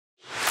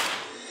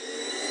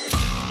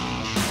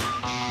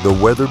The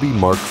Weatherby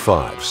Mark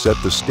V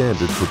set the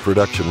standard for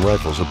production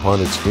rifles upon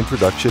its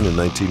introduction in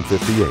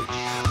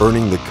 1958,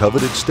 earning the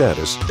coveted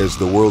status as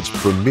the world's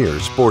premier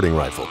sporting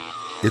rifle.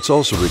 It's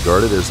also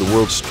regarded as the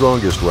world's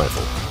strongest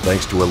rifle,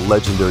 thanks to a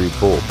legendary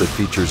bolt that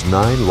features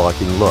 9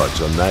 locking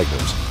lugs on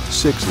magnums,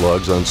 6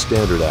 lugs on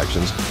standard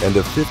actions, and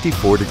a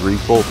 54-degree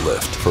bolt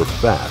lift for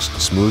fast,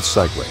 smooth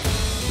cycling.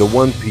 The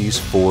one-piece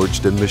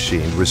forged and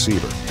machined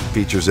receiver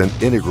features an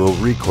integral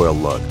recoil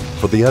lug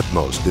for the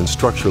utmost in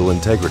structural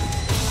integrity.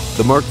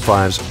 The Mark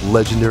V's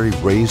legendary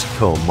raised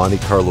comb Monte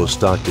Carlo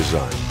stock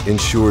design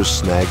ensures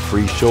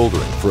snag-free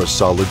shouldering for a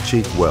solid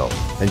cheek well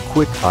and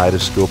quick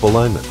eye-to-scope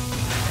alignment.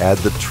 Add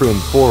the trim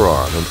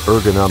forearm and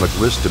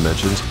ergonomic wrist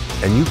dimensions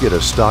and you get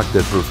a stock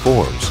that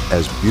performs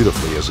as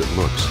beautifully as it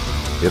looks.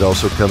 It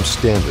also comes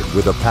standard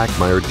with a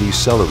Pachmayr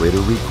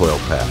decelerator recoil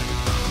pad.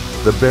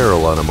 The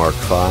barrel on a Mark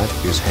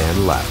V is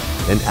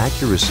hand-lapped, an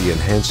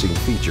accuracy-enhancing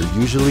feature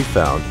usually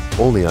found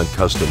only on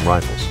custom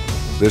rifles.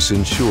 This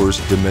ensures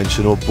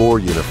dimensional bore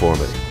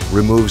uniformity,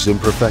 removes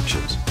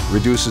imperfections,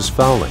 reduces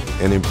fouling,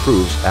 and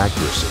improves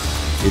accuracy.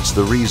 It's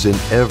the reason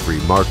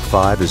every Mark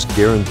V is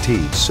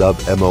guaranteed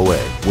sub-MOA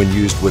when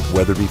used with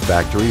Weatherby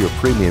factory or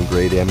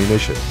premium-grade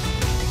ammunition.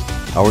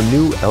 Our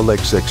new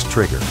LXX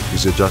trigger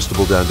is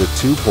adjustable down to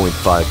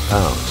 2.5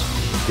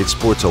 pounds. It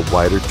sports a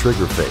wider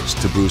trigger face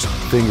to boost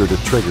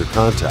finger-to-trigger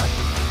contact,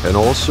 and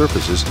all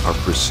surfaces are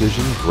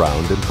precision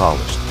ground and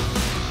polished.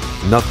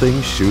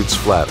 Nothing shoots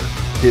flatter,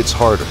 hits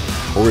harder,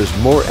 or is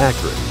more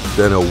accurate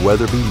than a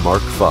Weatherby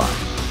Mark V.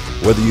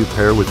 Whether you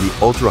pair with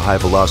the ultra-high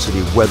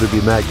velocity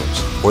Weatherby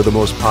Magnums or the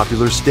most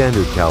popular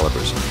standard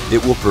calibers,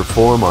 it will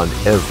perform on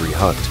every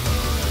hunt,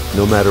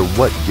 no matter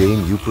what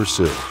game you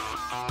pursue.